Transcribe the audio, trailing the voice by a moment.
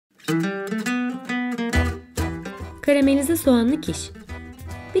Karamelize soğanlı kiş.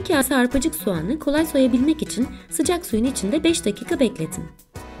 Bir kase arpacık soğanı kolay soyabilmek için sıcak suyun içinde 5 dakika bekletin.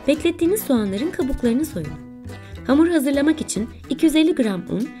 Beklettiğiniz soğanların kabuklarını soyun. Hamur hazırlamak için 250 gram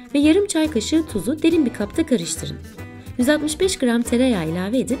un ve yarım çay kaşığı tuzu derin bir kapta karıştırın. 165 gram tereyağı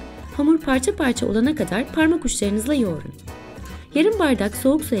ilave edip hamur parça parça olana kadar parmak uçlarınızla yoğurun. Yarım bardak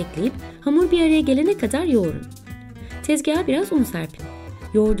soğuk su ekleyip hamur bir araya gelene kadar yoğurun. Tezgaha biraz un serpin.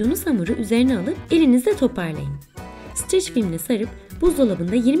 Yoğurduğunuz hamuru üzerine alıp elinizle toparlayın. Streç filmle sarıp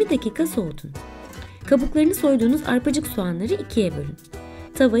buzdolabında 20 dakika soğutun. Kabuklarını soyduğunuz arpacık soğanları ikiye bölün.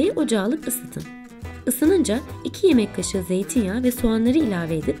 Tavayı ocağa alıp ısıtın. Isınınca 2 yemek kaşığı zeytinyağı ve soğanları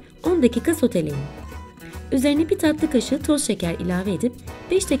ilave edip 10 dakika soteleyin. Üzerine 1 tatlı kaşığı toz şeker ilave edip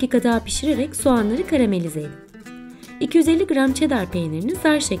 5 dakika daha pişirerek soğanları karamelize edin. 250 gram cheddar peynirini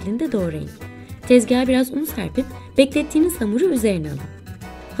zar şeklinde doğrayın. Tezgaha biraz un serpip beklettiğiniz hamuru üzerine alın.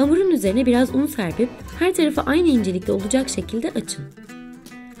 Hamurun üzerine biraz un serpip her tarafı aynı incelikte olacak şekilde açın.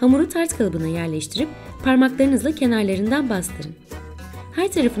 Hamuru tart kalıbına yerleştirip parmaklarınızla kenarlarından bastırın.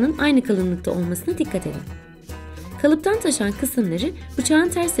 Her tarafının aynı kalınlıkta olmasına dikkat edin. Kalıptan taşan kısımları bıçağın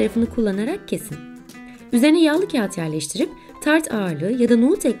ters tarafını kullanarak kesin. Üzerine yağlı kağıt yerleştirip tart ağırlığı ya da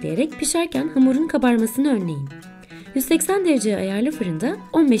nohut ekleyerek pişerken hamurun kabarmasını önleyin. 180 dereceye ayarlı fırında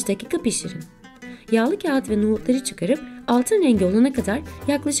 15 dakika pişirin. Yağlı kağıt ve nohutları çıkarıp altın rengi olana kadar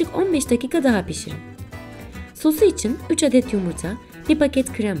yaklaşık 15 dakika daha pişirin. Sosu için 3 adet yumurta, 1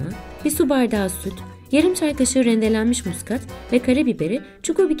 paket krema, 1 su bardağı süt, yarım çay kaşığı rendelenmiş muskat ve karabiberi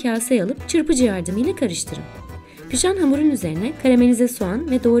çukur bir kaseye alıp çırpıcı yardımıyla karıştırın. Pişen hamurun üzerine karamelize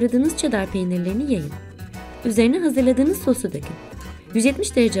soğan ve doğradığınız cheddar peynirlerini yayın. Üzerine hazırladığınız sosu dökün.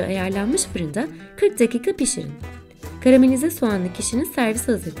 170 derece ayarlanmış fırında 40 dakika pişirin. Karamelize soğanlı kişinin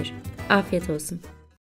servisi hazırdır. Afiyet olsun.